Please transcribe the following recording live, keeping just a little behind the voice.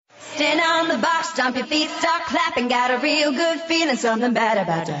Stand on the box, jump your feet, start clapping. Got a real good feeling, something bad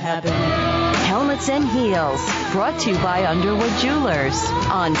about to happen. Helmets and Heels, brought to you by Underwood Jewelers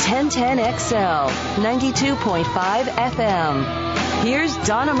on 1010XL, 92.5 FM. Here's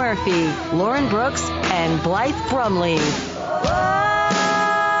Donna Murphy, Lauren Brooks, and Blythe Brumley. Whoa,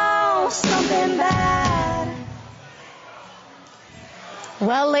 something bad.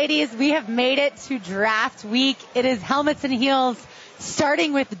 Well, ladies, we have made it to draft week. It is Helmets and Heels,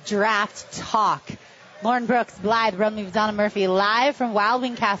 starting with draft talk. Lauren Brooks, Blythe Brumley, Donna Murphy, live from Wild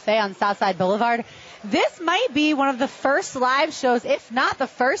Wing Cafe on Southside Boulevard. This might be one of the first live shows, if not the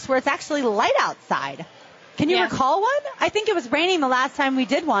first, where it's actually light outside. Can you recall one? I think it was raining the last time we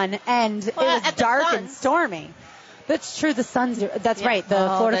did one, and it was dark and stormy. That's true. The Suns. That's right. The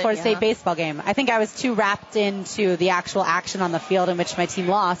Florida State baseball game. I think I was too wrapped into the actual action on the field in which my team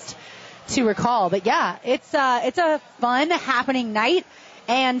lost to recall. But yeah, it's a fun happening night.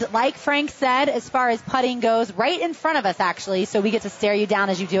 And like Frank said, as far as putting goes, right in front of us, actually, so we get to stare you down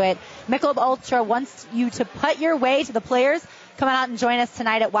as you do it. Michelob Ultra wants you to putt your way to the Players. Come on out and join us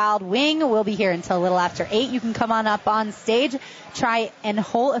tonight at Wild Wing. We'll be here until a little after 8. You can come on up on stage, try and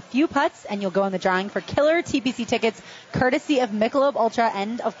hole a few putts, and you'll go in the drawing for killer TPC tickets, courtesy of Michelob Ultra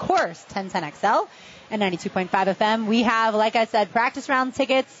and, of course, 1010XL and 92.5 FM. We have, like I said, practice round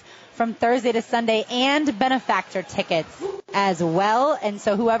tickets from Thursday to Sunday and benefactor tickets as well. And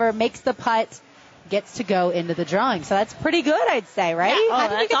so whoever makes the putt gets to go into the drawing. So that's pretty good, I'd say, right? Yeah. How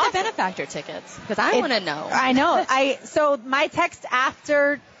did you get the benefactor tickets? Because I want to know. I know. So my text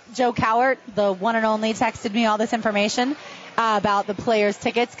after Joe Cowart, the one and only, texted me all this information about the Players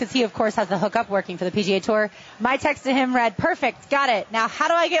tickets, because he, of course, has the hookup working for the PGA Tour. My text to him read, perfect, got it. Now, how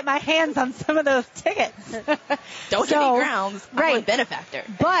do I get my hands on some of those tickets? Don't give me grounds. Right. I'm a benefactor.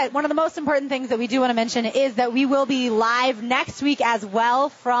 But one of the most important things that we do want to mention is that we will be live next week as well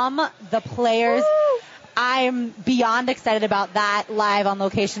from the Players. Woo! I'm beyond excited about that live on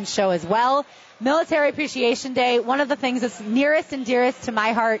location show as well. Military Appreciation Day, one of the things that's nearest and dearest to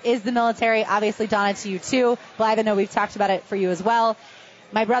my heart is the military. Obviously, Donna, to you too. Blythe, I know we've talked about it for you as well.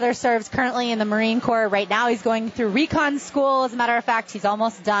 My brother serves currently in the Marine Corps. Right now he's going through recon school. As a matter of fact, he's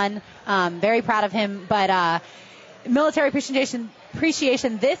almost done. Very proud of him. But Military Appreciation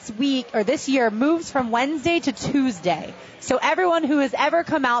this week or this year moves from Wednesday to Tuesday. So everyone who has ever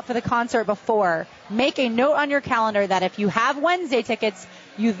come out for the concert before, make a note on your calendar that if you have Wednesday tickets,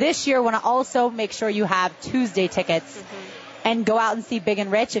 you this year want to also make sure you have Tuesday tickets and go out and see Big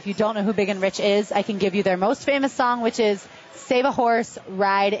and Rich. If you don't know who Big and Rich is, I can give you their most famous song, which is Save a Horse,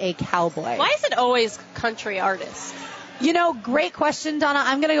 Ride a Cowboy. Why is it always country artists? You know, great question, Donna.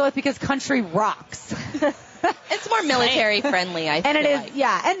 I'm going to go with because country rocks. It's more military friendly, I think. And it is,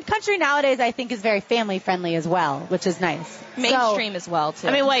 yeah. And country nowadays, I think, is very family friendly as well, which is nice. Mainstream as well, too.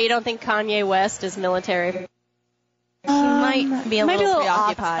 I mean, what, you don't think Kanye West is military? He might be a little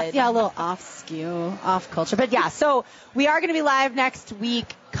preoccupied. A little off culture. But yeah, so we are going to be live next week.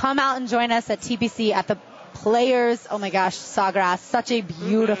 Come out and join us at TPC at the Players. Oh my gosh, Sawgrass, such a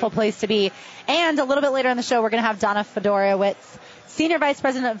beautiful place to be. And a little bit later in the show, we're going to have Donna Fedorowicz, Senior Vice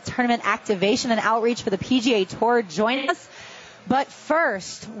President of Tournament Activation and Outreach for the PGA Tour, join us. But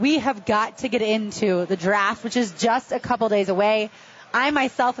first, we have got to get into the draft, which is just a couple days away. I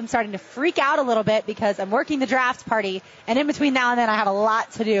myself am starting to freak out a little bit because I'm working the draft party, and in between now and then I have a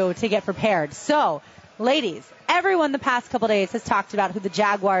lot to do to get prepared. So, ladies, everyone the past couple days has talked about who the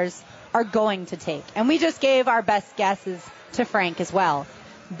Jaguars are going to take. And we just gave our best guesses to Frank as well.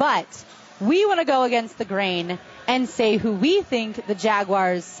 But we want to go against the grain and say who we think the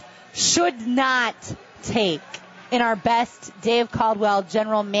Jaguars should not take in our best Dave Caldwell,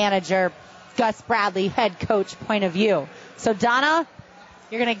 general manager, Gus Bradley, head coach point of view. So, Donna,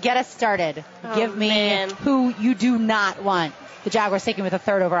 you're going to get us started. Give me who you do not want the Jaguars taking with a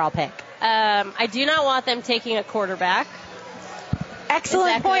third overall pick. I do not want them taking a quarterback.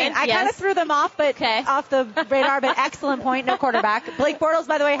 Excellent point. I kind of threw them off, but off the radar, but excellent point. No quarterback. Blake Bortles,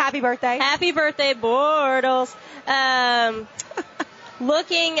 by the way, happy birthday. Happy birthday, Bortles. I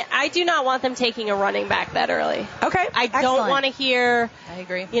do not want them taking a running back that early. Okay. I don't want to hear. I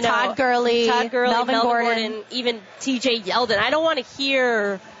agree. Todd Gurley, Melvin Gordon, even TJ Yeldon. I don't want to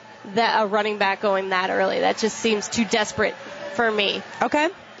hear that a running back going that early. That just seems too desperate for me. Okay.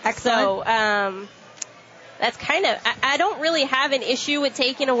 Excellent. So, that's kind of, I don't really have an issue with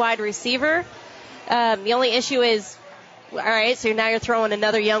taking a wide receiver. The only issue is, all right, so now you're throwing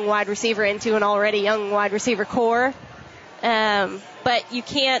another young wide receiver into an already young wide receiver core. But you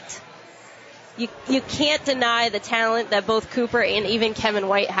can't deny the talent that both Cooper and even Kevin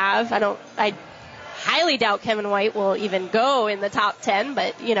White have. I highly doubt Kevin White will even go in the top 10,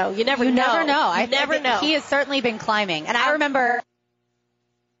 but, you never know. You never know. You never know. He has certainly been climbing. And I remember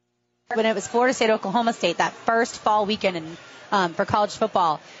when it was Florida State, Oklahoma State, that first fall weekend for college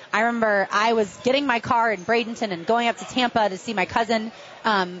football. I remember I was getting my car in Bradenton and going up to Tampa to see my cousin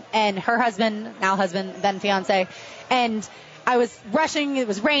and her husband, now husband, then fiance. And I was rushing. It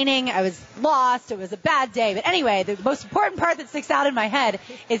was raining. I was lost. It was a bad day. But anyway, the most important part that sticks out in my head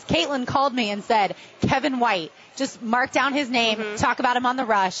is Caitlin called me and said, Kevin White. Just mark down his name, talk about him on the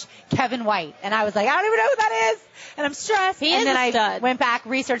rush, Kevin White. And I was like, I don't even know who that is. And I'm stressed. He and is then a stud. I went back,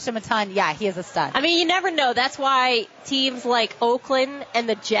 researched him a ton. Yeah, he is a stud. I mean, you never know. That's why teams like Oakland and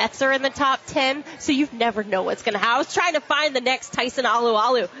the Jets are in the top 10, so you never know what's going to happen. I was trying to find the next Tyson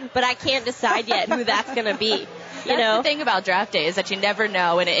Alualu, but I can't decide yet who that's going to be. That's the thing about draft day is that you never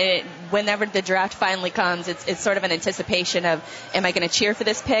know, and whenever the draft finally comes, it's sort of an anticipation of, am I going to cheer for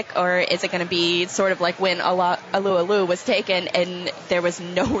this pick, or is it going to be sort of like when Alualu was taken and there was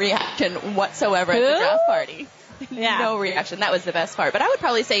no reaction whatsoever at the draft party. Yeah. No reaction. That was the best part. But I would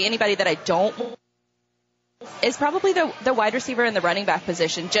probably say anybody that I don't is probably the wide receiver and the running back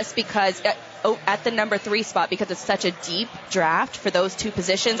position, just because at the number 3 spot, because it's such a deep draft for those two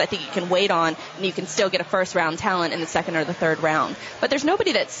positions, I think you can wait on and you can still get a first round talent in the second or the third round. But there's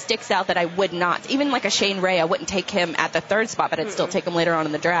nobody that sticks out that I would not. Even like a Shane Ray, I wouldn't take him at the 3rd spot, but I'd still take him later on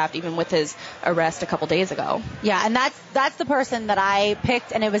in the draft, even with his arrest a couple days ago. Yeah, and that's the person that I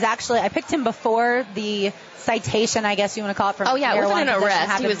picked, and it was actually, I picked him before the citation, I guess you want to call it, from it wasn't an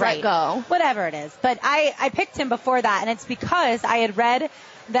arrest. He was let go. Whatever it is. But I picked him before that, and it's because I had read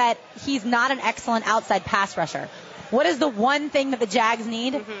that he's not an excellent outside pass rusher. What is the one thing that the Jags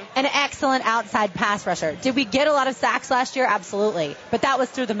need? An excellent outside pass rusher. Did we get a lot of sacks last year? Absolutely. But that was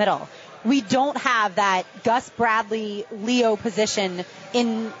through the middle. We don't have that Gus Bradley, Leo position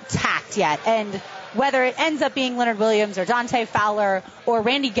intact yet. And whether it ends up being Leonard Williams or Dante Fowler or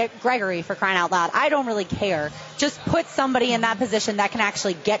Randy Gregory, for crying out loud, I don't really care. Just put somebody in that position that can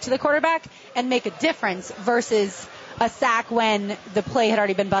actually get to the quarterback and make a difference versus a sack when the play had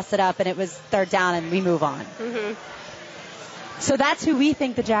already been busted up and it was 3rd down and we move on. So that's who we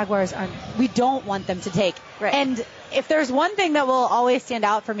think the Jaguars are. We don't want them to take. Right. And if there's one thing that will always stand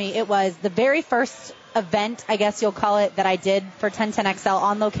out for me, it was the very first event, I guess you'll call it, that I did for 1010XL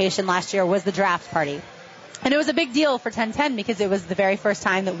on location last year was the draft party. And it was a big deal for 1010 because it was the very first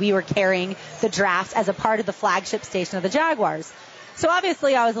time that we were carrying the draft as a part of the flagship station of the Jaguars. So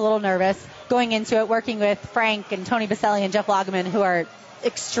obviously I was a little nervous going into it, working with Frank and Tony Baselli and Jeff Loggeman, who are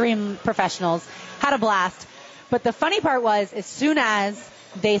extreme professionals. Had a blast. But the funny part was, as soon as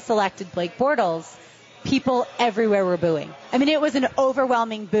they selected Blake Bortles, people everywhere were booing. I mean, it was an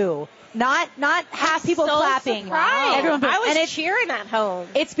overwhelming boo. Not half people clapping. Surprised. Everyone booed. I was and cheering at home.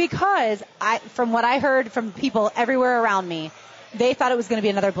 It's because, from what I heard from people everywhere around me, they thought it was going to be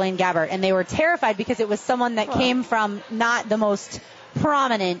another Blaine Gabbert, and they were terrified because it was someone that came from not the most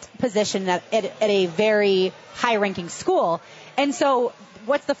prominent position at a very high-ranking school. And so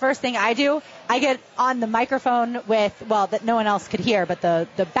what's the first thing I do? I get on the microphone with, well, that no one else could hear, but the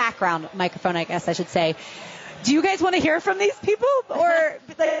background microphone, I guess I should say. Do you guys want to hear from these people? Or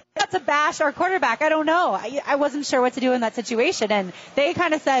that's a bash our quarterback? I don't know. I wasn't sure what to do in that situation. And they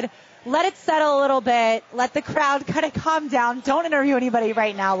kind of said, let it settle a little bit. Let the crowd kind of calm down. Don't interview anybody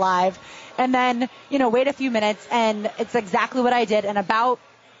right now live. And then, wait a few minutes. And it's exactly what I did. And about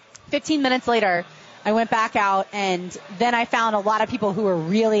 15 minutes later, I went back out, and then I found a lot of people who were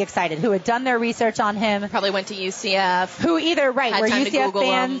really excited, who had done their research on him. Probably went to UCF. Who either, were UCF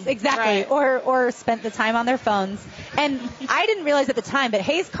fans, them. exactly, right. or spent the time on their phones. And I didn't realize at the time, but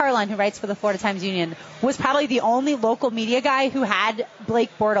Hayes Carline, who writes for the Florida Times-Union, was probably the only local media guy who had Blake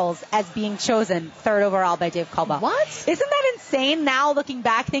Bortles as being chosen 3rd overall by Dave Caldwell. What? Isn't that insane now, looking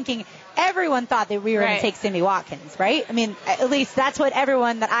back, thinking everyone thought that we were going to take Sammy Watkins, right? I mean, at least that's what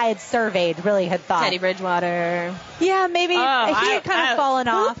everyone that I had surveyed really had thought. Teddy Bridgewater. Yeah, maybe. He had kind of fallen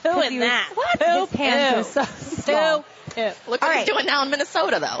off. Poo-pooing that. What? His hands were so small. Look what he's doing now in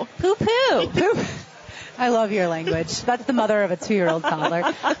Minnesota, though. Poo-poo. I love your language. That's the mother of a 2-year-old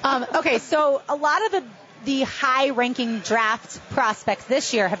toddler. Okay, so a lot of the high-ranking draft prospects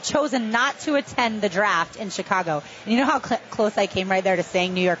this year have chosen not to attend the draft in Chicago. And you know how close I came right there to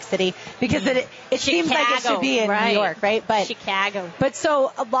saying New York City? Because it seems like it should be in New York, right? But Chicago. But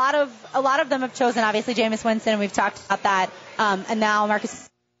so a lot of them have chosen, obviously, Jameis Winston, and we've talked about that, and now Marcus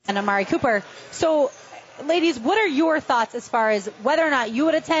and Amari Cooper. So, ladies, what are your thoughts as far as whether or not you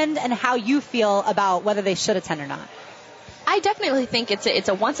would attend and how you feel about whether they should attend or not? I definitely think it's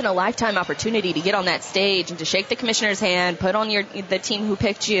a once in a lifetime opportunity to get on that stage and to shake the commissioner's hand, put on the team who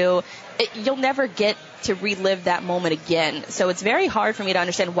picked you. You'll never get to relive that moment again. So it's very hard for me to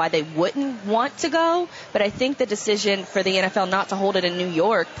understand why they wouldn't want to go, but I think the decision for the NFL not to hold it in New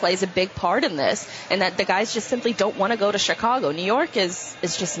York plays a big part in this, and that the guys just simply don't want to go to Chicago. New York is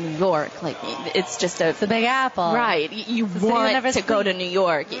just New York. Like, it's just It's the Big Apple. Right. You want to go to New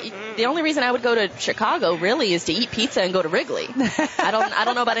York. The only reason I would go to Chicago really is to eat pizza and go to Wrigley. I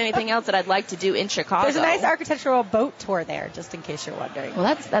don't know about anything else that I'd like to do in Chicago. There's a nice architectural boat tour there, just in case you're wondering. Well,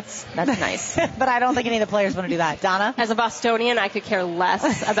 that's nice. But I don't think any of the players want to do that. Donna? As a Bostonian, I could care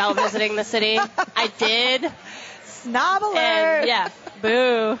less about visiting the city. I did. Snob alert. And, yeah,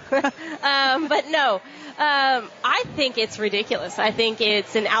 boo. But no, I think it's ridiculous. I think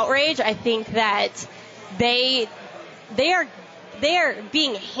it's an outrage. I think that they are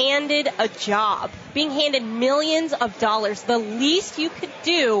being handed a job, being handed millions of dollars. The least you could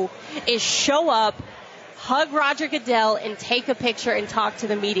do is show up, hug Roger Goodell, and take a picture and talk to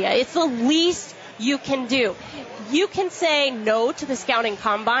the media. It's the least you can do. You can say no to the scouting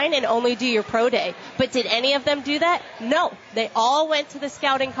combine and only do your pro day. But did any of them do that? No. They all went to the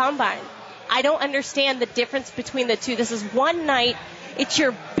scouting combine. I don't understand the difference between the two. This is one night. It's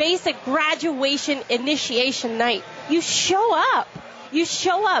your basic graduation initiation night. You show up. You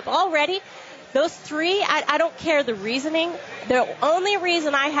show up already. Those three, I don't care the reasoning. The only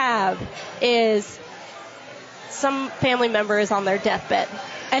reason I have is some family member is on their deathbed.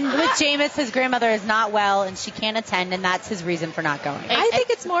 And with Jameis, his grandmother is not well, and she can't attend, and that's his reason for not going. I think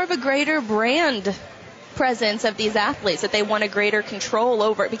it's more of a greater brand presence of these athletes that they want a greater control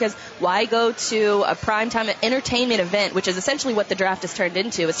over, because why go to a primetime entertainment event, which is essentially what the draft has turned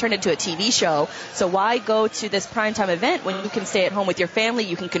into. It's turned into a TV show. So why go to this primetime event when you can stay at home with your family?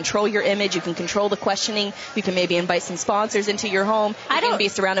 You can control your image. You can control the questioning. You can maybe invite some sponsors into your home. You can be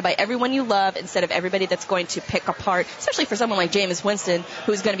surrounded by everyone you love instead of everybody that's going to pick apart, especially for someone like Jameis Winston,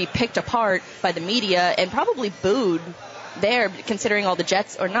 who's going to be picked apart by the media and probably booed there, considering all the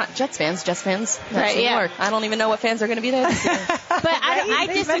Jets fans. Right, New yeah. York. I don't even know what fans are going to be there this year. But I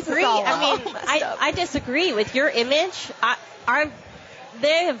disagree. I disagree with your image.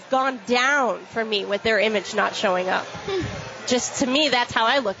 They have gone down for me with their image not showing up. Just to me, that's how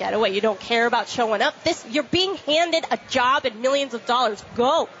I look at it. What, you don't care about showing up? You're being handed a job and millions of dollars.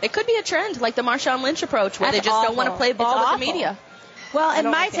 Go. It could be a trend, like the Marshawn Lynch approach, where That's they just don't awful. want to play ball It's with the media. Well,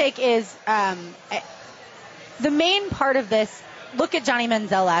 and my take is the main part of this, look at Johnny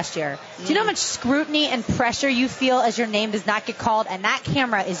Manziel last year. Do you know how much scrutiny and pressure you feel as your name does not get called, and that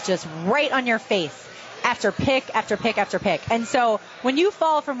camera is just right on your face after pick after pick after pick? And so when you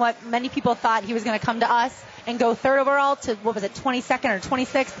fall from what many people thought he was going to come to us and go third overall to, 22nd or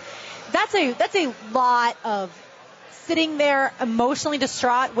 26th, that's a lot of sitting there emotionally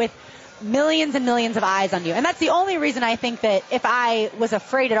distraught with millions and millions of eyes on you. And that's the only reason I think that if I was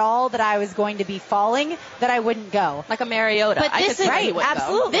afraid at all that I was going to be falling, that I wouldn't go. Like a Mariota. But this is right,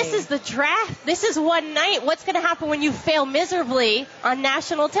 absolutely. This is the draft. This is one night. What's going to happen when you fail miserably on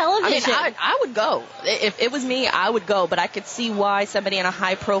national television? I mean, I would go. If it was me, I would go. But I could see why somebody in a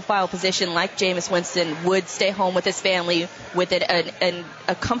high-profile position like Jameis Winston would stay home with his family with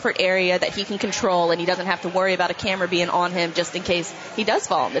a comfort area that he can control, and he doesn't have to worry about a camera being on him just in case he does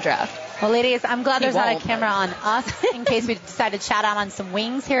fall in the draft. Well, ladies, I'm glad there's not a camera on us in case we decide to chat out on some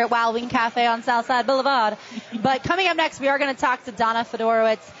wings here at Wild Wing Cafe on Southside Boulevard. But coming up next, we are going to talk to Donna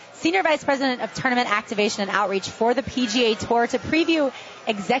Fedorowicz, Senior Vice President of Tournament Activation and Outreach for the PGA Tour, to preview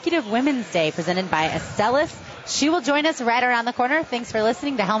Executive Women's Day presented by Astellas. She will join us right around the corner. Thanks for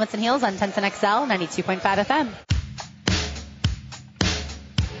listening to Helmets and Heels on 1010XL 92.5 FM.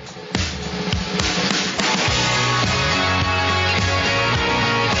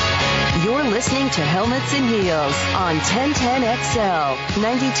 You're listening to Helmets and Heels on 1010XL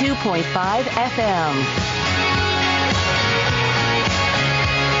 92.5 FM.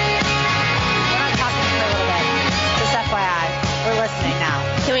 We're not talking for a little bit. Just FYI, we're listening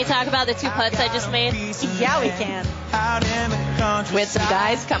now. Can we talk about the two putts I just made? Yeah, we can. We had some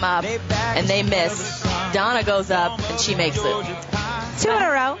guys come up, and they miss. Donna goes up, and she makes it. Two in a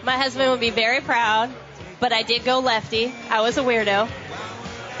row. My husband would be very proud, but I did go lefty. I was a weirdo.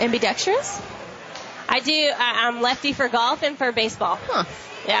 Ambidextrous? I'm lefty for golf and for baseball. Huh.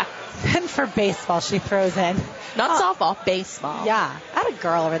 Yeah. And for baseball, she throws in. Not softball, baseball. Yeah. I had a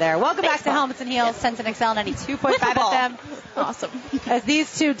girl over there. Welcome back to Helmets and Heels, 1010XL 92.5 FM. Awesome. As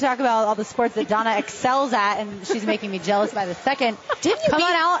these two talk about all the sports that Donna excels at, and she's making me jealous by the second. Come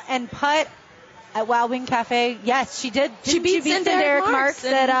on out and putt at Wild Wing Cafe. Yes, she did. She beat Derek Marks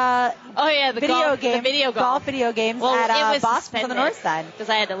at the golf video games at Boston on the north side. Because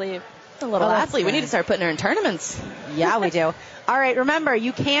I had to leave. A little athlete. We need to start putting her in tournaments. Yeah, we do. All right, remember,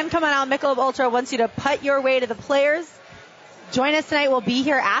 you can come on out. Michelob Ultra wants you to putt your way to the Players. Join us tonight. We'll be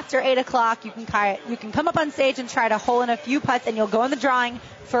here after 8 o'clock. You can come up on stage and try to hole in a few putts, and you'll go in the drawing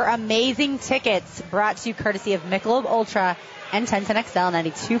for amazing tickets brought to you courtesy of Michelob Ultra and 1010XL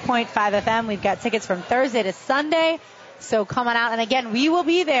 92.5 FM. We've got tickets from Thursday to Sunday. So come on out. And again, we will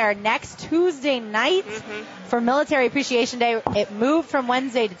be there next Tuesday night for Military Appreciation Day. It moved from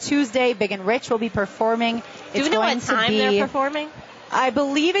Wednesday to Tuesday. Big and Rich will be performing. Do we know what time they're performing? I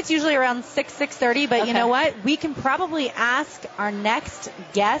believe it's usually around 6:30, but You know what? We can probably ask our next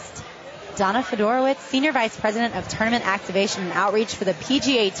guest, Donna Fedorowicz, Senior Vice President of Tournament Activation and Outreach for the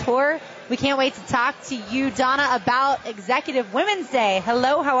PGA Tour. We can't wait to talk to you, Donna, about Executive Women's Day.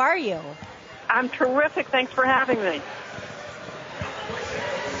 Hello, how are you? I'm terrific. Thanks for having me.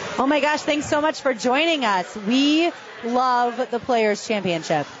 Oh my gosh, thanks so much for joining us. We love the Players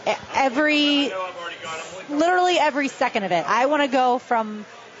Championship. Literally every second of it. I want to go from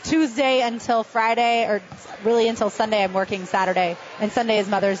Tuesday until Friday, or really until Sunday. I'm working Saturday, and Sunday is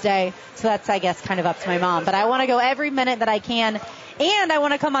Mother's Day, so that's, I guess, kind of up to my mom. But I want to go every minute that I can, and I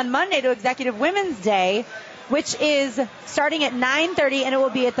want to come on Monday to Executive Women's Day, which is starting at 9:30, and it will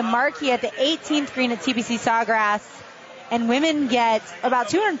be at the Marquee at the 18th green at TPC Sawgrass. And women get, about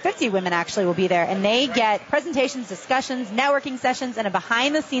 250 women actually will be there, and they get presentations, discussions, networking sessions, and a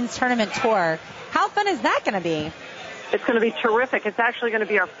behind-the-scenes tournament tour. How fun is that going to be? It's going to be terrific. It's actually going to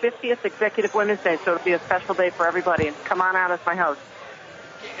be our 50th Executive Women's Day, so it'll be a special day for everybody. And come on out as my host.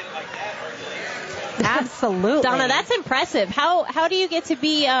 Absolutely. Donna, that's impressive. How do you get to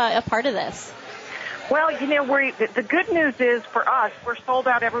be a part of this? Well, the good news is for us, we're sold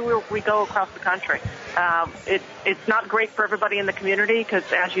out everywhere we go across the country. It's not great for everybody in the community because,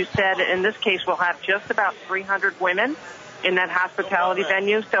 as you said, in this case, we'll have just about 300 women in that hospitality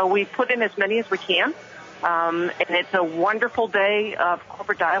venue. So we put in as many as we can. And it's a wonderful day of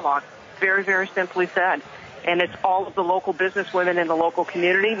corporate dialogue, very, very simply said. And it's all of the local business women in the local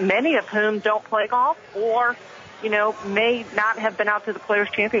community, many of whom don't play golf or may not have been out to the Players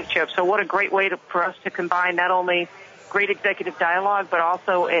Championship. So what a great way for us to combine not only great executive dialogue, but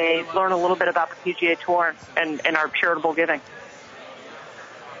also learn a little bit about the PGA Tour and our charitable giving.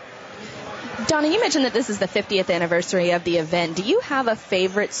 Donna, you mentioned that this is the 50th anniversary of the event. Do you have a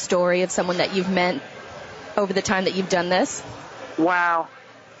favorite story of someone that you've met over the time that you've done this? Wow.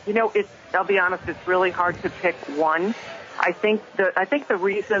 I'll be honest, it's really hard to pick one. I think the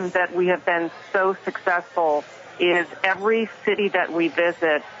reason that we have been so successful is every city that we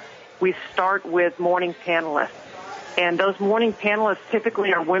visit, we start with morning panelists. And those morning panelists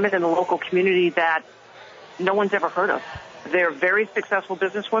typically are women in the local community that no one's ever heard of. They're very successful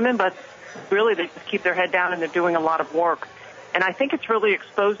businesswomen, but really they just keep their head down and they're doing a lot of work. And I think it's really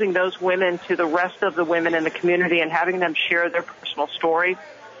exposing those women to the rest of the women in the community and having them share their personal story.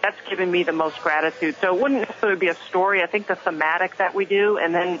 That's given me the most gratitude. So it wouldn't necessarily be a story. I think the thematic that we do,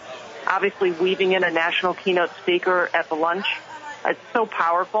 and then obviously weaving in a national keynote speaker at the lunch, it's so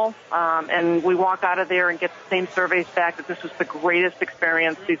powerful. And we walk out of there and get the same surveys back that this was the greatest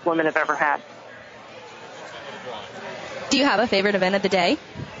experience these women have ever had. Do you have a favorite event of the day?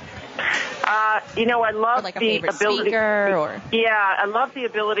 I love like the ability. I love the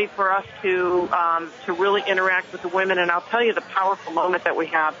ability for us to really interact with the women. And I'll tell you, the powerful moment that we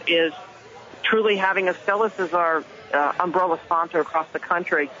have is truly having Astellas as our umbrella sponsor across the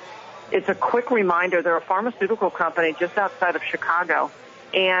country. It's a quick reminder. They're a pharmaceutical company just outside of Chicago,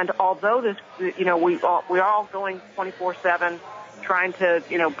 and although this, we're all going 24/7, trying to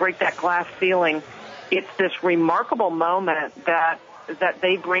break that glass ceiling. It's this remarkable moment that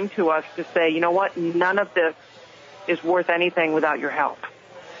they bring to us to say, you know what, none of this is worth anything without your help.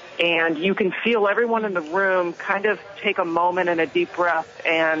 And you can feel everyone in the room kind of take a moment and a deep breath,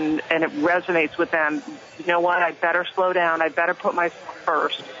 and it resonates with them. You know what, I better slow down. I better put myself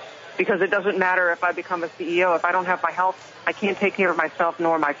first, because it doesn't matter if I become a CEO. If I don't have my health, I can't take care of myself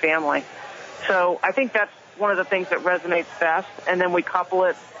nor my family. So I think that's one of the things that resonates best. And then we couple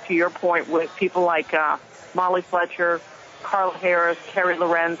it, to your point, with people like Molly Fletcher, Carla Harris, Carrie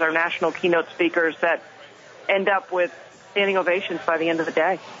Lorenz, our national keynote speakers that end up with standing ovations by the end of the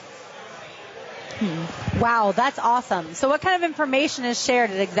day. Wow, that's awesome. So what kind of information is shared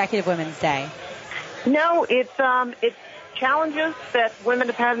at Executive Women's Day? No, it's challenges that women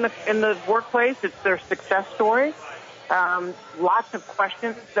have had in the workplace. It's their success stories. Lots of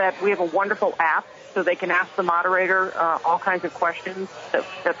questions that we have a wonderful app so they can ask the moderator all kinds of questions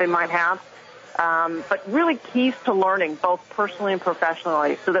that they might have. but really keys to learning, both personally and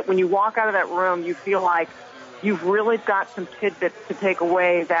professionally, so that when you walk out of that room, you feel like you've really got some tidbits to take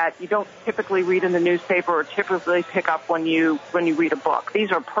away that you don't typically read in the newspaper or typically pick up when you read a book.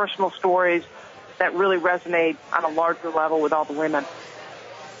 These are personal stories that really resonate on a larger level with all the women.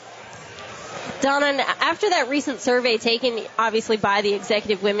 Donna, after that recent survey taken, obviously, by the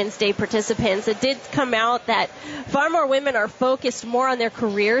Executive Women's Day participants, it did come out that far more women are focused more on their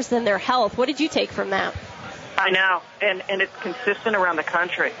careers than their health. What did you take from that? I know, and it's consistent around the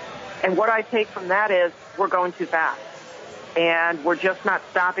country. And what I take from that is we're going too fast. And we're just not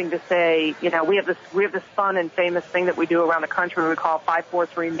stopping to say, we have this fun and famous thing that we do around the country we call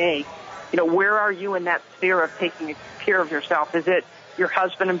 5-4-3-ME. Where are you in that sphere of taking care of yourself? Is it your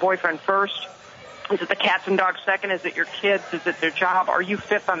husband and boyfriend first? Is it the cats and dogs second? Is it your kids? Is it their job? Are you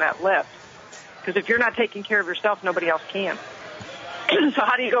fifth on that list? Because if you're not taking care of yourself, nobody else can. So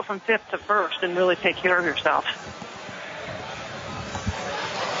how do you go from fifth to first and really take care of yourself?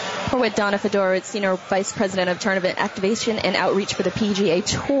 We're with Donna Fedorowicz, Senior Vice President of Tournament Activation and Outreach for the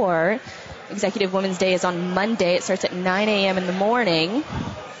PGA Tour. Executive Women's Day is on Monday. It starts at 9 a.m. in the morning.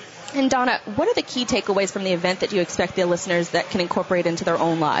 And Donna, what are the key takeaways from the event that you expect the listeners that can incorporate into their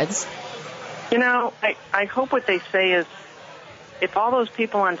own lives? I hope what they say is, if all those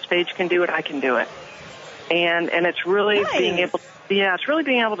people on stage can do it, I can do it. And it's really being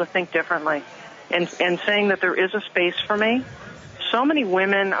able to think differently and saying that there is a space for me. So many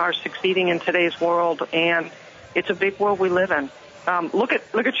women are succeeding in today's world, and it's a big world we live in. Look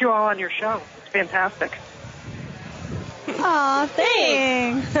at you all on your show. It's fantastic. Aw,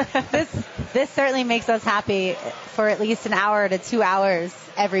 thanks. This certainly makes us happy for at least an hour to 2 hours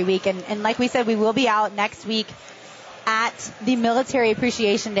every week. And like we said, we will be out next week at the Military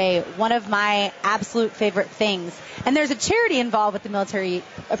Appreciation Day, one of my absolute favorite things. And there's a charity involved with the Military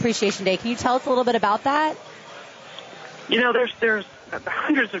Appreciation Day. Can you tell us a little bit about that? There's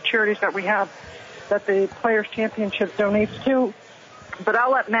hundreds of charities that we have that the Players Championship donates to. But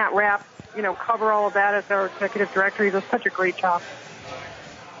I'll let Matt Rapp, cover all of that as our executive director. He does such a great job.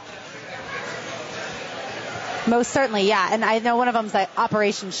 Most certainly, yeah. And I know one of them is like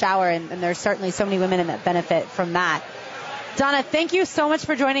Operation Shower, and there's certainly so many women that benefit from that. Donna, thank you so much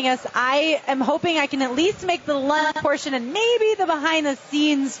for joining us. I am hoping I can at least make the lunch portion and maybe the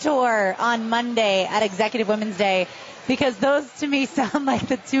behind-the-scenes tour on Monday at Executive Women's Day, because those to me sound like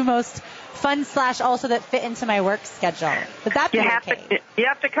the two most fun / also that fit into my work schedule. But that be okay? You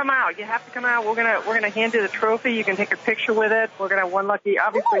have to come out. We're gonna hand you the trophy. You can take a picture with it. We're gonna have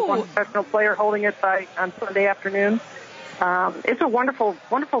one professional player holding it on Sunday afternoon. It's a wonderful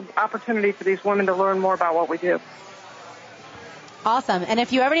opportunity for these women to learn more about what we do. Awesome. And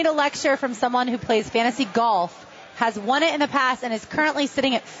if you ever need a lecture from someone who plays fantasy golf, has won it in the past, and is currently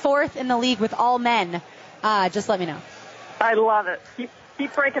sitting at 4th in the league with all men, just let me know. I love it.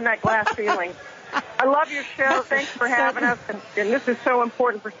 Keep breaking that glass ceiling. I love your show. Thanks for having us. And this is so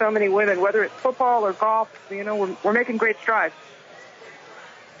important for so many women, whether it's football or golf. We're making great strides.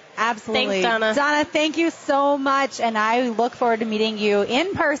 Absolutely. Thanks, Donna. Donna, thank you so much, and I look forward to meeting you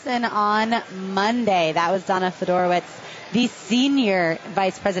in person on Monday. That was Donna Fedorowicz, the Senior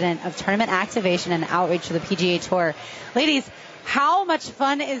Vice President of Tournament Activation and Outreach for the PGA Tour. Ladies, how much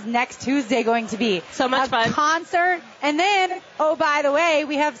fun is next Tuesday going to be? So much fun. A concert, and then, by the way,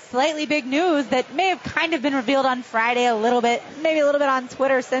 we have slightly big news that may have kind of been revealed on Friday a little bit, maybe a little bit on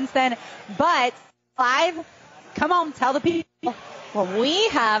Twitter since then, but live, come on, tell the people. Well, we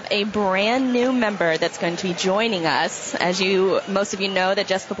have a brand new member that's going to be joining us. As most of you know, that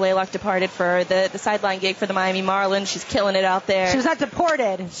Jessica Blaylock departed for the sideline gig for the Miami Marlins. She's killing it out there. She was not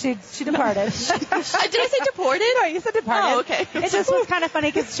deported. She departed. Did I say deported? No, you said departed. Oh, okay. It just was kind of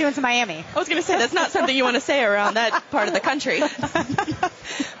funny because she went to Miami. I was going to say, that's not something you want to say around that part of the country.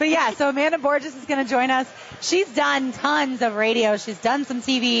 But yeah, so Amanda Borges is going to join us. She's done tons of radio. She's done some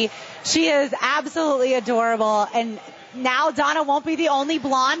TV. She is absolutely adorable. And now Donna won't be the only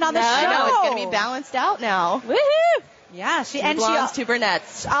blonde on the show. No, it's going to be balanced out now. Woohoo! Yeah, two blondes, two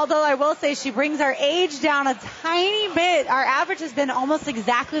brunettes. Although I will say she brings our age down a tiny bit. Our average has been almost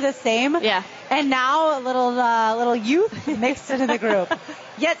exactly the same. Yeah. And now a little youth mixed into the group.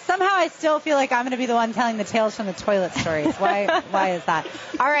 Yet somehow I still feel like I'm going to be the one telling the tales from the toilet stories. Why is that?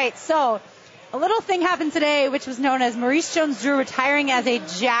 All right, so a little thing happened today, which was known as Maurice Jones-Drew retiring as a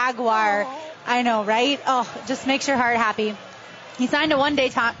Jaguar. I know, right? Oh, just makes your heart happy. He signed a one-day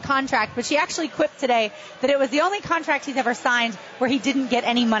contract, but she actually quipped today that it was the only contract he's ever signed where he didn't get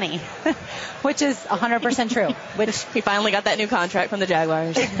any money, which is 100% true. Which he finally got that new contract from the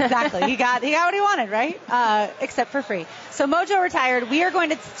Jaguars. Exactly. He got what he wanted, right? Except for free. So Mojo retired. We are going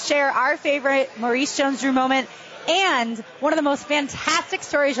to share our favorite Maurice Jones-Drew moment and one of the most fantastic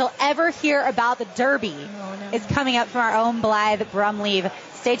stories you'll ever hear about the Derby is coming up from our own Blythe Brumleve.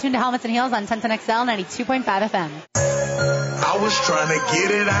 Stay tuned to Helmets and Heels on 1010XL 92.5 FM. I was trying to get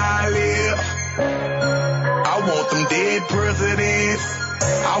it high live. I want them dead presidents.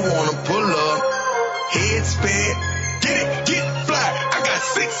 I want to pull up, head spin, get fly. I got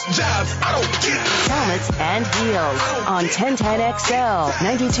 6 jobs. I don't get Helmets and Heels on 1010XL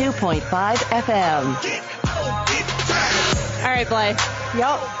 92.5 FM. All right, Blythe.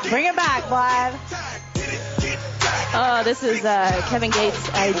 Yup. Bring it back, Blythe. Oh, this is Kevin Gates.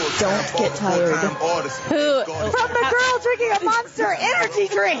 I don't get tired. Who? From the girl drinking a Monster Energy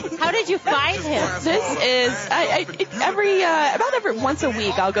drink. How did you find him? This is every once a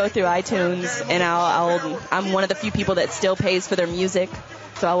week I'll go through iTunes and I'm one of the few people that still pays for their music.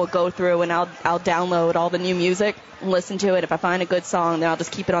 So I will go through and I'll download all the new music and listen to it. If I find a good song, then I'll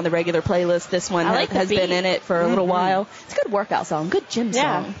just keep it on the regular playlist. This one has been in it for a little while. It's a good workout song, good gym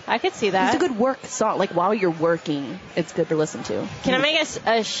song. Yeah, I could see that. It's a good work song. Like while you're working, it's good to listen to. Can I make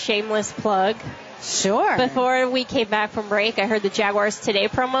a shameless plug? Sure. Before we came back from break, I heard the Jaguars Today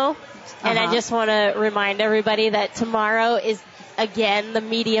promo, and I just want to remind everybody that tomorrow is again the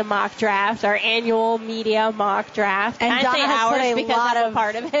media mock draft, our annual media mock draft. And Donna has put a lot of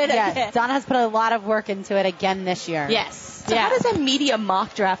part of it. Yes, Donna has put a lot of work into it again this year. Yes. So how does a media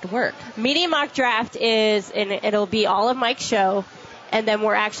mock draft work? Media mock draft is, and it'll be all of Mike's show, and then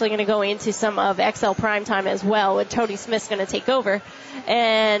we're actually going to go into some of XL Primetime as well, and Tony Smith's going to take over.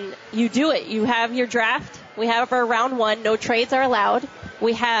 And you do it. You have your draft. We have our round one. No trades are allowed.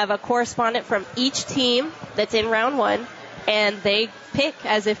 We have a correspondent from each team that's in round one, and they pick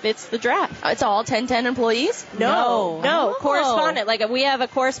as if it's the draft. It's all 1010 employees? No. Correspondent. Like we have a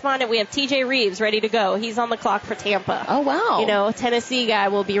correspondent. We have TJ Reeves ready to go. He's on the clock for Tampa. Oh, wow. Tennessee guy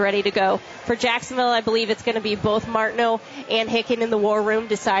will be ready to go. For Jacksonville, I believe it's going to be both Martineau and Hicken in the war room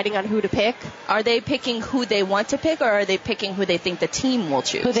deciding on who to pick. Are they picking who they want to pick, or are they picking who they think the team will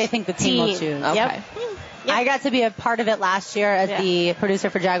choose? Who they think the team will choose. Okay. Yep. I got to be a part of it last year as the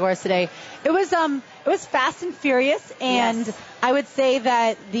producer for Jaguars Today. It was fast and furious, and I would say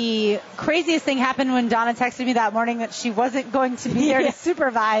that the craziest thing happened when Donna texted me that morning that she wasn't going to be there to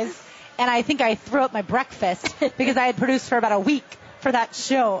supervise, and I think I threw up my breakfast because I had produced for about a week for that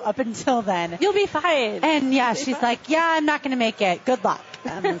show up until then. You'll be fine. And she's like, I'm not going to make it. Good luck.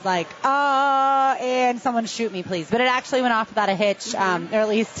 And I was like, and someone shoot me, please. But it actually went off without a hitch, or at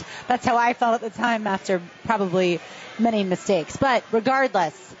least that's how I felt at the time after probably many mistakes. But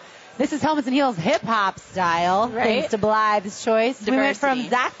regardless, this is Helmets and Heels hip-hop style, thanks to Blythe's choice. Diversity. We went from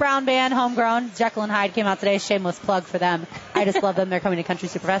Zach Brown Band, Homegrown. Jekyll and Hyde came out today. Shameless plug for them. I just love them. They're coming to Country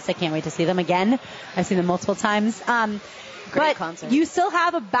Superfest. I can't wait to see them again. I've seen them multiple times. Great concert. You still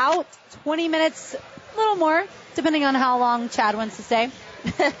have about 20 minutes, a little more, depending on how long Chad wants to stay,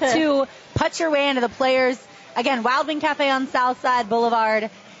 to put your way into the Players. Again, Wild Wing Cafe on Southside Boulevard.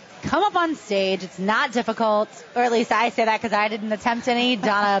 Come up on stage. It's not difficult, or at least I say that because I didn't attempt any.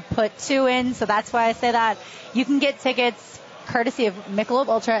 Donna put 2 in, so that's why I say that. You can get tickets courtesy of Michelob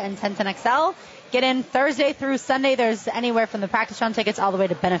Ultra and 1010XL. Get in Thursday through Sunday. There's anywhere from the practice round tickets all the way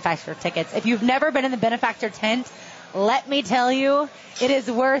to benefactor tickets. If you've never been in the benefactor tent, let me tell you, it is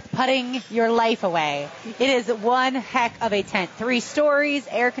worth putting your life away. It is one heck of a tent. 3 stories,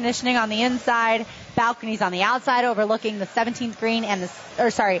 air conditioning on the inside, balconies on the outside overlooking the 17th green and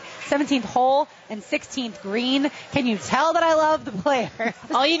 17th hole and 16th green. Can you tell that I love the Players?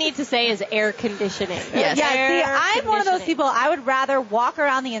 All you need to say is air conditioning. Yes. Yeah, see, I'm one of those people, I would rather walk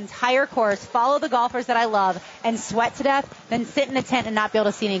around the entire course, follow the golfers that I love, and sweat to death than sit in a tent and not be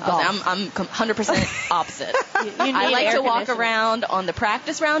able to see any golf. I'm 100% opposite. I like to walk around on the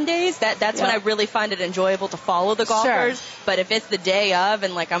practice round days. That's when I really find it enjoyable to follow the golfers. Sure. But if it's the day of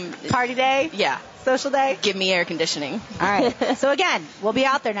and I'm Party day? Yeah. Social day? Give me air conditioning. All right. So again, we'll be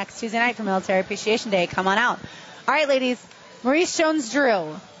out there next Tuesday night for Military Appreciation Day. Come on out. All right, ladies. Maurice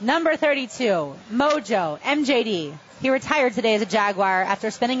Jones-Drew, number 32, Mojo, MJD. He retired today as a Jaguar after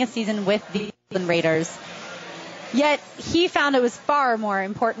spending a season with the Oakland Raiders. Yet he found it was far more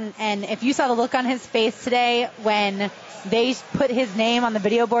important, and if you saw the look on his face today when they put his name on the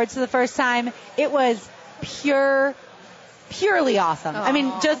video boards for the first time, it was purely awesome. Aww. I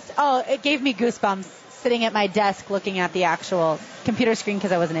mean, it gave me goosebumps sitting at my desk looking at the actual computer screen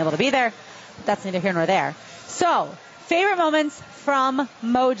because I wasn't able to be there. But that's neither here nor there. So, favorite moments from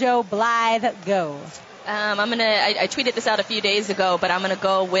Mojo Blythe, go. I tweeted this out a few days ago, but I'm gonna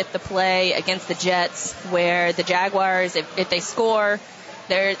go with the play against the Jets where the Jaguars, if they score,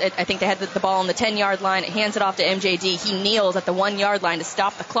 I think they had the ball on the 10-yard line. It hands it off to MJD. He kneels at the 1-yard line to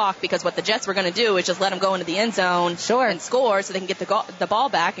stop the clock because what the Jets were going to do is just let him go into the end zone and score so they can get the ball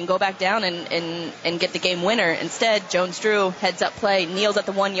back and go back down and get the game winner. Instead, Jones-Drew heads up play, kneels at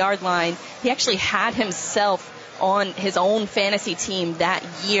the 1-yard line. He actually had himself on his own fantasy team that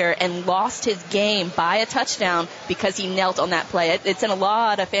year and lost his game by a touchdown because he knelt on that play. It's in a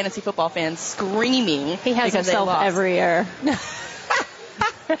lot of fantasy football fans screaming. He has himself every year.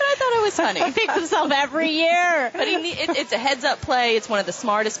 But I thought it was funny. He picks himself every year. But it's a heads-up play. It's one of the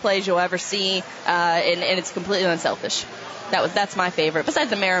smartest plays you'll ever see, and it's completely unselfish. That's my favorite, besides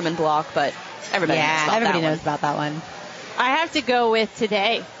the Merriman block, but everybody knows about that one. I have to go with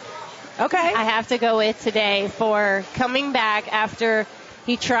today. Okay. I have to go with today for coming back after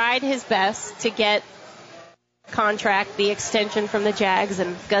he tried his best to get contract, the extension from the Jags,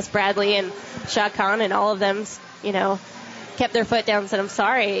 and Gus Bradley and Shad Khan and all of them, kept their foot down and said, I'm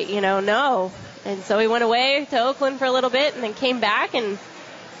sorry, no. And so he went away to Oakland for a little bit and then came back, and,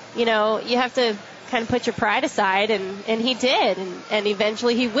 you have to kind of put your pride aside, and he did, and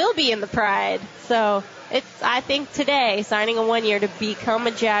eventually he will be in the pride. So I think today, signing a 1 year to become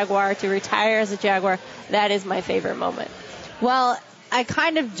a Jaguar, to retire as a Jaguar, that is my favorite moment. Well, I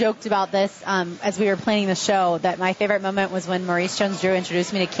kind of joked about this as we were planning the show, that my favorite moment was when Maurice Jones-Drew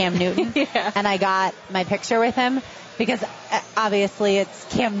introduced me to Cam Newton, and I got my picture with him, because obviously it's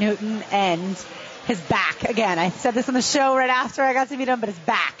Cam Newton and his back. Again, I said this on the show right after I got to meet him, but his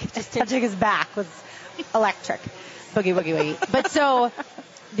back, just touching his back was electric. Boogie, woogie, woogie. But so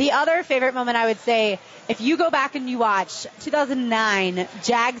the other favorite moment, I would say, if you go back and you watch 2009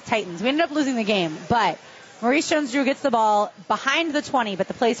 Jags-Titans, we ended up losing the game, but Maurice Jones-Drew gets the ball behind the 20, but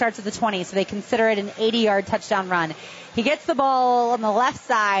the play starts at the 20, so they consider it an 80-yard touchdown run. He gets the ball on the left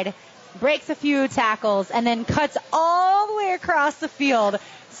side, breaks a few tackles, and then cuts all the way across the field,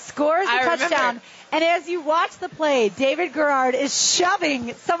 scores the touchdown. Remember. And as you watch the play, David Garrard is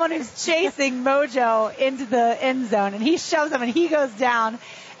shoving someone who's chasing Mojo into the end zone, and he shoves him, and he goes down.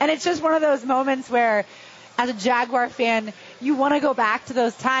 And it's just one of those moments where, as a Jaguar fan, you want to go back to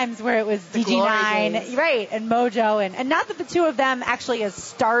those times where it was DG9, right, and Mojo, and not that the two of them actually as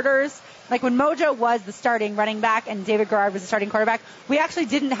starters, like when Mojo was the starting running back and David Garrard was the starting quarterback, we actually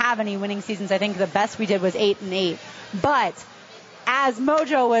didn't have any winning seasons. I think the best we did was 8-8. But as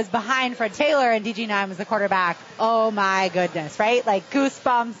Mojo was behind Fred Taylor and DG9 was the quarterback, oh my goodness, right? Like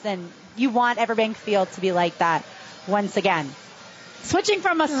goosebumps, and you want Everbank Field to be like that once again. Switching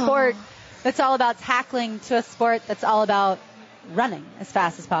from a sport that's all about tackling to a sport that's all about running as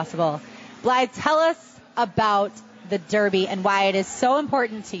fast as possible. Blythe, tell us about the Derby and why it is so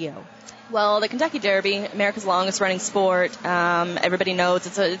important to you. Well, the Kentucky Derby, America's longest running sport. Everybody knows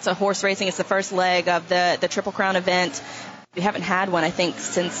it's a horse racing. It's the first leg of the Triple Crown event. We haven't had one, I think,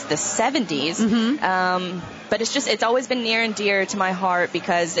 since the 70s. Mm-hmm. But it's always been near and dear to my heart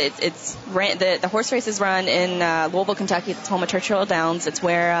because the horse races run in Louisville, Kentucky. It's home of Churchill Downs. It's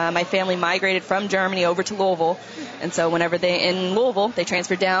where my family migrated from Germany over to Louisville. And so whenever in Louisville, they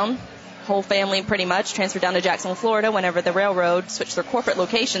transferred down. Whole family pretty much transferred down to Jacksonville, Florida whenever the railroad switched their corporate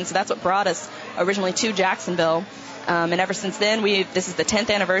location. So that's what brought us originally to Jacksonville. And ever since then, this is the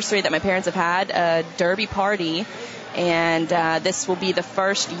 10th anniversary that my parents have had a Derby party. And this will be the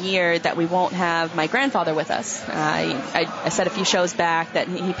first year that we won't have my grandfather with us. I said a few shows back that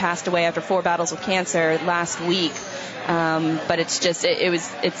he passed away after 4 battles with cancer last week. But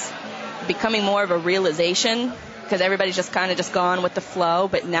it's becoming more of a realization because everybody's just kind of just gone with the flow.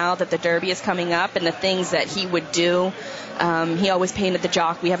 But now that the Derby is coming up and the things that he would do, he always painted the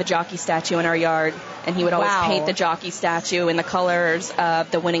jockey. We have a jockey statue in our yard, and he would always paint the jockey statue in the colors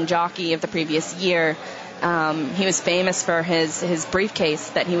of the winning jockey of the previous year. He was famous for his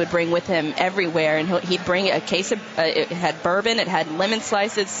briefcase that he would bring with him everywhere, and he'd bring a case of it had bourbon, it had lemon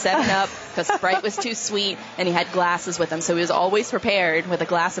slices, 7-Up, because Sprite was too sweet, and he had glasses with him, so he was always prepared with a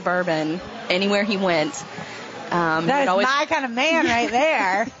glass of bourbon anywhere he went. That is my kind of man right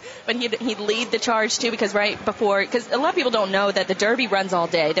there. But he'd lead the charge too, because because a lot of people don't know that the Derby runs all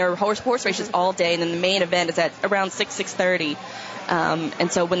day. There are horse races all day, and then the main event is at around 6:30. And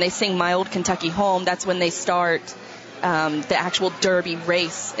so when they sing My Old Kentucky Home, that's when they start the actual Derby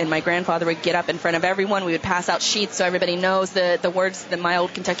race. And my grandfather would get up in front of everyone. We would pass out sheets so everybody knows the words to the My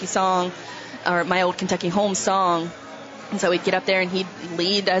Old Kentucky song, or My Old Kentucky Home song. And so he'd get up there and he'd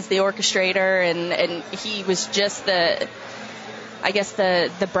lead as the orchestrator, and he was just I guess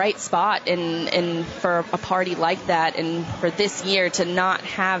the bright spot in for a party like that, and for this year to not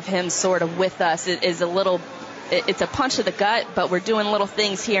have him sort of with us is a little. It's a punch to the gut, but we're doing little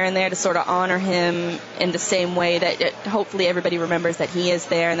things here and there to sort of honor him in the same way that hopefully everybody remembers that he is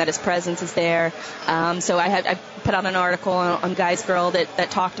there and that his presence is there. So I put out an article on Guys Girl that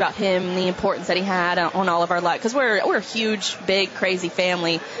talked about him and the importance that he had on all of our lives, because we're a huge, big, crazy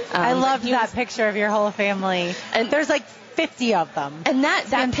family. I loved that picture of your whole family. And there's like 50 of them. And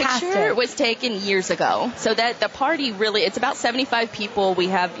that picture was taken years ago. So that the party really, it's about 75 people. We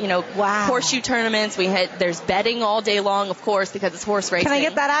have, horseshoe tournaments. There's betting all day long, of course, because it's horse racing. Can I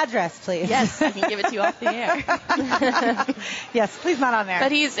get that address, please? Yes, I can give it to you off the air. Yes, please, not on there.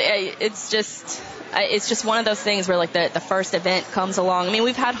 But it's just one of those things where like the first event comes along. I mean,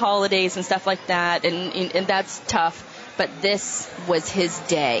 we've had holidays and stuff like that, and that's tough. But this was his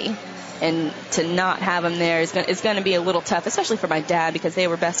day. And to not have him there is going to be a little tough, especially for my dad, because they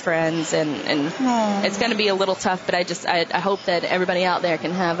were best friends, and it's going to be a little tough. But I hope that everybody out there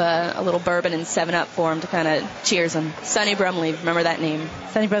can have a little bourbon and 7-Up for him to kind of cheers him. Sonny Brumleve, remember that name?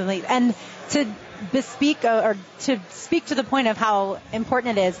 Sonny Brumleve. And to speak to the point of how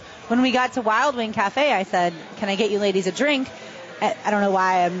important it is, when we got to Wild Wing Cafe, I said, "Can I get you ladies a drink?" I don't know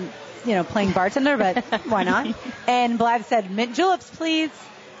why I'm playing bartender, but why not? And Blythe said, "Mint juleps, please."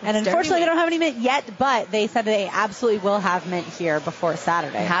 And unfortunately, they don't have any mint yet, but they said they absolutely will have mint here before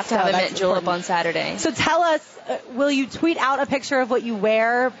Saturday. You have to have a mint julep on Saturday. So tell us, will you tweet out a picture of what you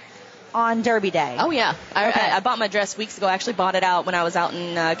wear on Derby Day? Oh, yeah. I bought my dress weeks ago. I actually bought it out when I was out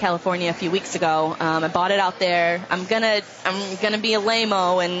in California a few weeks ago. I bought it out there. I'm gonna be a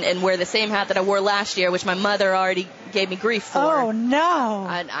lame-o and wear the same hat that I wore last year, which my mother already gave me grief for. Oh, no.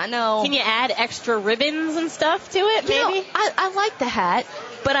 I know. Can you add extra ribbons and stuff to it, maybe? I like the hat,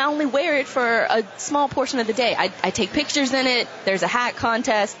 but I only wear it for a small portion of the day. I take pictures in it. There's a hat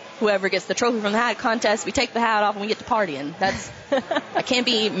contest. Whoever gets the trophy from the hat contest, we take the hat off and we get to partying. I can't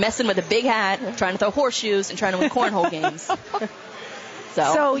be messing with a big hat, trying to throw horseshoes and trying to win cornhole games.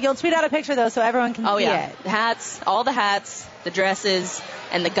 So you'll tweet out a picture, though, so everyone can see it. The hats, all the hats, the dresses,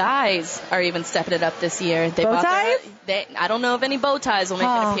 and the guys are even stepping it up this year. Bow ties? I don't know if any bow ties will make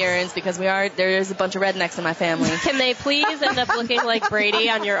an appearance, because there's a bunch of rednecks in my family. Can they please end up looking like Brady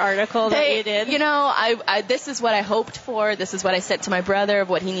on your article that you did? This is what I hoped for. This is what I said to my brother of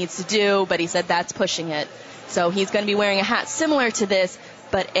what he needs to do, but he said that's pushing it. So he's going to be wearing a hat similar to this,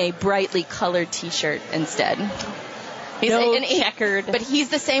 but a brightly colored T-shirt instead. Checkered. But he's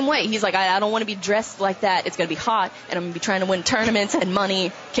the same way. He's like, I don't want to be dressed like that. It's going to be hot, and I'm going to be trying to win tournaments and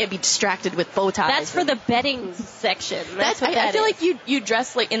money. Can't be distracted with bow ties. That's for the betting section. I feel like you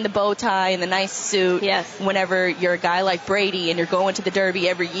dress like in the bow tie and the nice suit. Yes. Whenever you're a guy like Brady and you're going to the Derby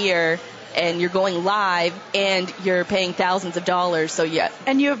every year, and you're going live, and you're paying thousands of dollars, so yeah.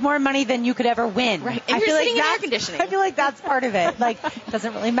 And you have more money than you could ever win. Right. And you're sitting in air conditioning. I feel like that's part of it. Like, it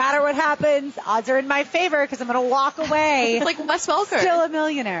doesn't really matter what happens. Odds are in my favor because I'm going to walk away. It's like Wes Welker. Still a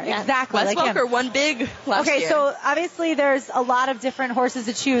millionaire. Yeah. Exactly. Wes Welker won big last year. Okay, so obviously there's a lot of different horses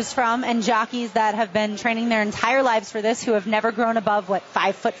to choose from, and jockeys that have been training their entire lives for this, who have never grown above,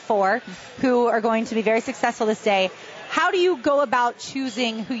 5'4", who are going to be very successful this day. How do you go about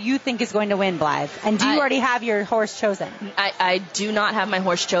choosing who you think is going to win, Blythe? And do you already have your horse chosen? I do not have my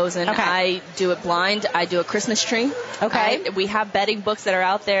horse chosen. Okay. I do it blind. I do a Christmas tree. Okay. We have betting books that are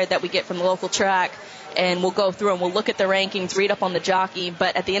out there that we get from the local track, and we'll go through and we'll look at the rankings, read up on the jockey.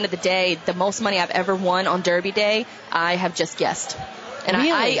 But at the end of the day, the most money I've ever won on Derby Day, I have just guessed. And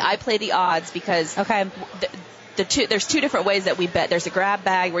really? I play the odds because there's two different ways that we bet. There's a grab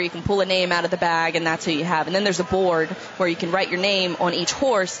bag where you can pull a name out of the bag, and that's who you have. And then there's a board where you can write your name on each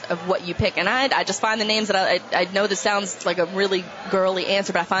horse of what you pick. And I just find the names that I know this sounds like a really girly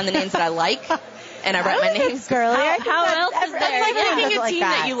answer, but I find the names that I like, and I write my names. Girly. How else is there? It's like picking a team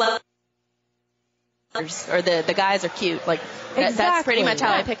that you love. Or the guys are cute. Like that's pretty much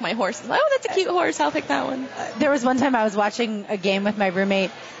how I pick my horses. Oh, that's a cute horse. I'll pick that one. There was one time I was watching a game with my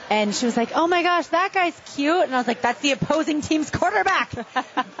roommate, and she was like, "Oh my gosh, that guy's cute," and I was like, "That's the opposing team's quarterback."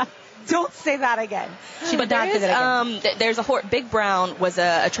 Don't say that again. She did not say that again. There's a horse. Big Brown was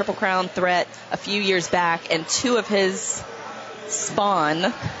a Triple Crown threat a few years back, and two of his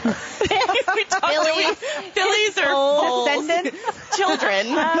spawn. Fillies or descendants, children,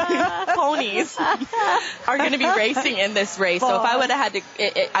 ponies are going to be racing in this race. So if I would have had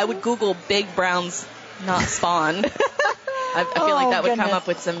to, I would Google Big Brown's not spawn. I feel like that would come up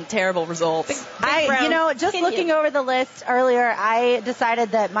with some terrible results. Looking over the list earlier, I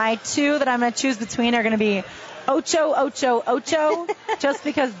decided that my two that I'm going to choose between are going to be Ocho, Ocho, Ocho, just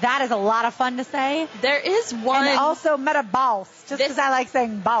because that is a lot of fun to say. There is one. And also Meta Boss, just because I like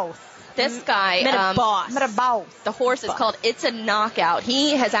saying boss. This guy, Meta Boss. The horse is called It's a Knockout.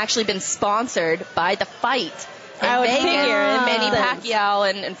 He has actually been sponsored by The Fight. I would Vegas, figure it Manny makes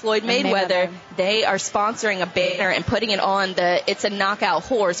Pacquiao and Floyd Mayweather, they are sponsoring a banner and putting it on the It's a Knockout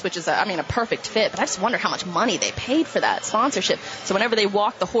horse, which is, a perfect fit. But I just wonder how much money they paid for that sponsorship. So whenever they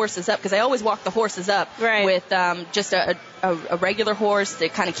walk the horses up, because I always walk the horses up with just a regular horse to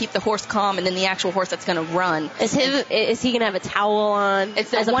kind of keep the horse calm, and then the actual horse that's going to run. Is he going to have a towel on?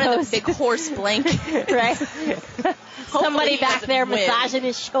 It's one of the big horse blankets. Right. Somebody back there massaging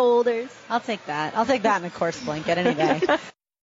his shoulders. I'll take that. I'll take that in a course blanket any day.